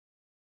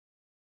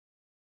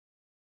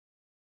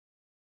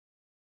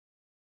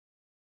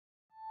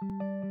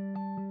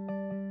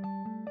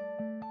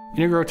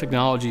Integro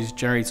Technologies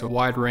generates a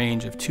wide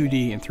range of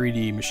 2D and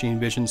 3D machine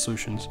vision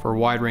solutions for a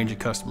wide range of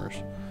customers.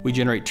 We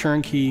generate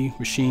turnkey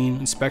machine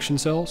inspection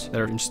cells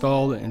that are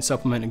installed and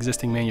supplement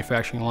existing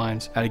manufacturing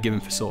lines at a given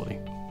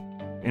facility.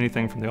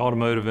 Anything from the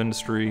automotive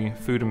industry,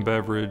 food and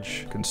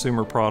beverage,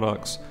 consumer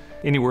products,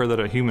 anywhere that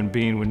a human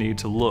being would need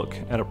to look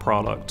at a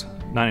product,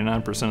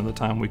 99% of the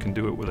time we can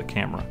do it with a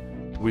camera.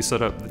 We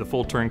set up the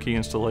full turnkey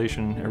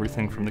installation,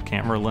 everything from the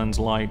camera lens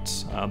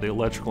lights, the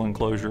electrical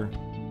enclosure.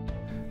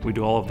 We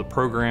do all of the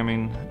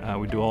programming,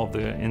 we do all of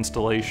the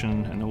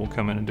installation, and then we'll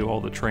come in and do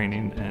all the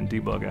training and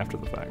debug after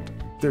the fact.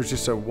 There's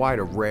just a wide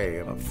array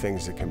of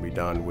things that can be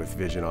done with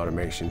vision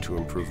automation to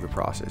improve the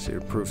process. It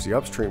improves the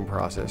upstream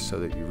process so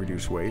that you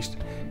reduce waste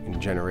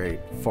and generate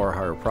far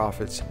higher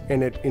profits,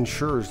 and it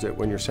ensures that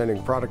when you're sending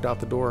a product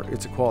out the door,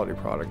 it's a quality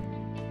product.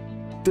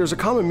 There's a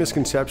common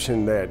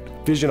misconception that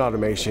vision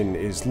automation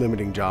is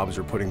limiting jobs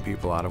or putting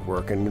people out of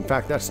work, and in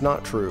fact that's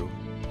not true.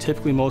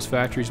 Typically most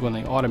factories, when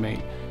they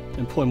automate,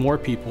 employ more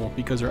people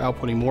because they're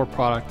outputting more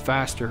product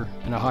faster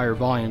and at higher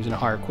volumes and a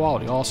higher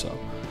quality also.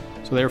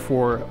 So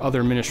therefore other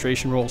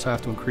administration roles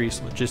have to increase,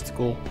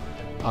 logistical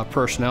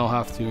personnel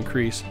have to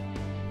increase.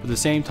 But at the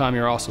same time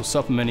you're also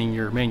supplementing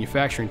your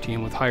manufacturing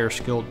team with higher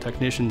skilled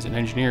technicians and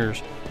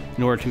engineers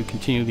in order to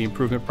continue the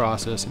improvement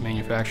process in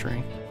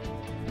manufacturing.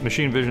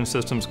 Machine vision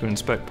systems can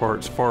inspect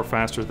parts far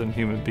faster than a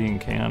human being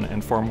can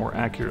and far more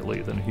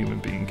accurately than a human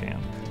being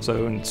can.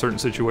 So in certain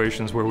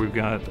situations where we've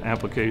got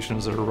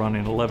applications that are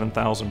running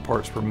 11,000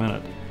 parts per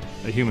minute,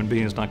 a human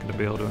being is not going to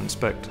be able to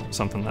inspect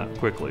something that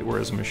quickly,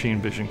 whereas a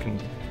machine vision can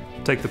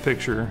take the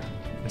picture,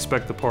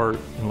 inspect the part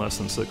in less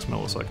than 6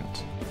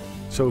 milliseconds.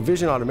 So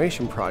vision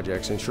automation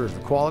projects ensures the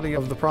quality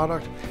of the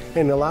product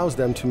and allows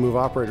them to move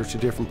operators to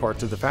different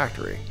parts of the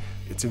factory.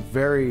 It's a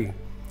very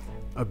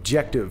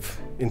objective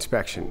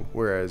inspection,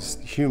 whereas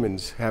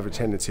humans have a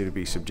tendency to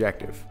be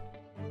subjective.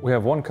 We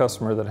have one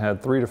customer that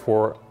had 3 to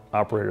 4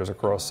 operators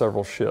across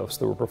several shifts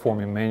that were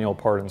performing manual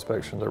part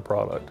inspection of their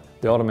product.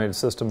 The automated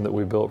system that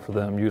we built for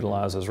them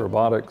utilizes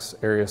robotics,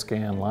 area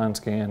scan, line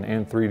scan,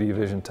 and 3D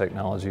vision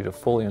technology to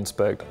fully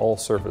inspect all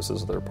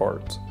surfaces of their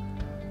parts.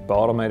 By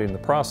automating the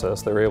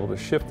process, they were able to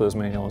shift those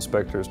manual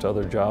inspectors to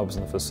other jobs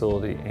in the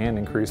facility and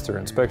increase their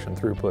inspection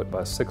throughput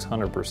by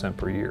 600%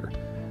 per year,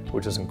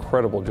 which is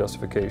incredible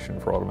justification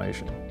for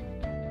automation.